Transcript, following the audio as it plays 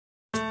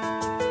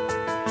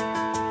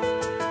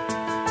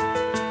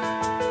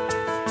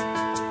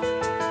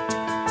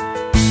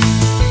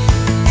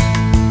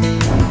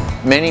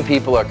Many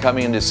people are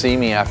coming in to see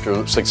me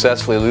after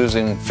successfully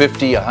losing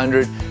 50,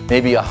 100,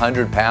 maybe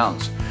 100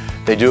 pounds.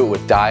 They do it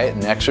with diet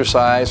and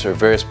exercise or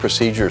various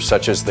procedures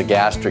such as the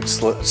gastric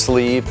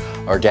sleeve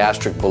or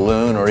gastric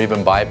balloon or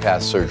even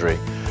bypass surgery.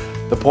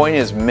 The point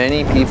is,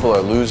 many people are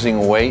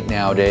losing weight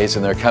nowadays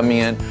and they're coming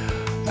in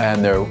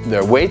and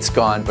their weight's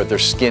gone, but their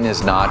skin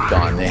is not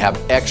gone. They have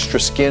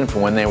extra skin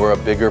from when they were a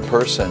bigger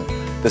person.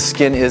 The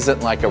skin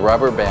isn't like a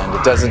rubber band.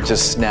 It doesn't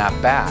just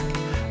snap back.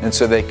 And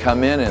so they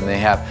come in and they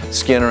have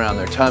skin around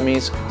their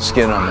tummies,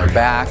 skin on their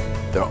back,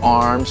 their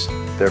arms,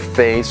 their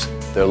face,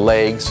 their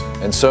legs,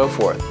 and so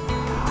forth.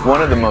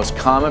 One of the most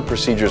common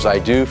procedures I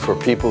do for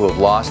people who have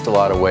lost a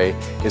lot of weight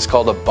is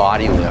called a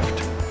body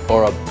lift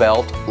or a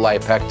belt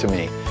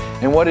lipectomy.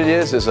 And what it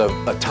is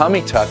a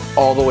tummy tuck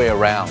all the way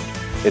around.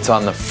 It's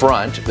on the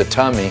front, the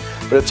tummy,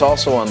 but it's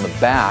also on the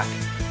back,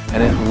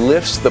 and it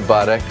lifts the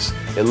buttocks,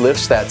 it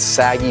lifts that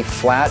saggy,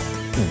 flat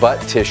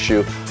butt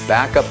tissue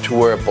back up to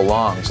where it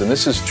belongs. And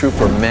this is true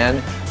for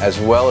men as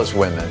well as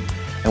women.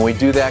 And we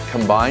do that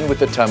combined with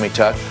the tummy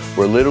tuck.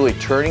 We're literally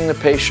turning the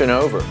patient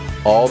over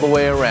all the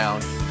way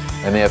around,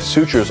 and they have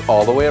sutures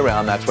all the way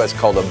around. That's why it's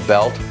called a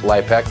belt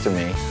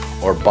lipectomy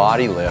or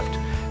body lift.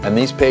 And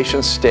these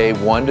patients stay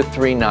 1 to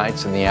 3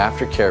 nights in the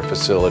aftercare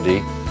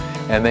facility,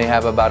 and they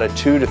have about a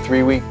 2 to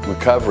 3 week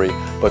recovery,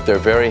 but they're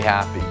very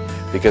happy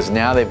because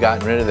now they've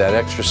gotten rid of that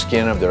extra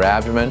skin of their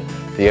abdomen,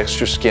 the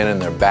extra skin in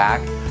their back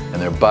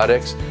and their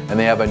buttocks, and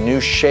they have a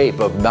new shape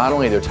of not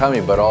only their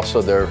tummy but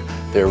also their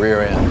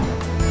rear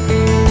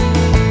end.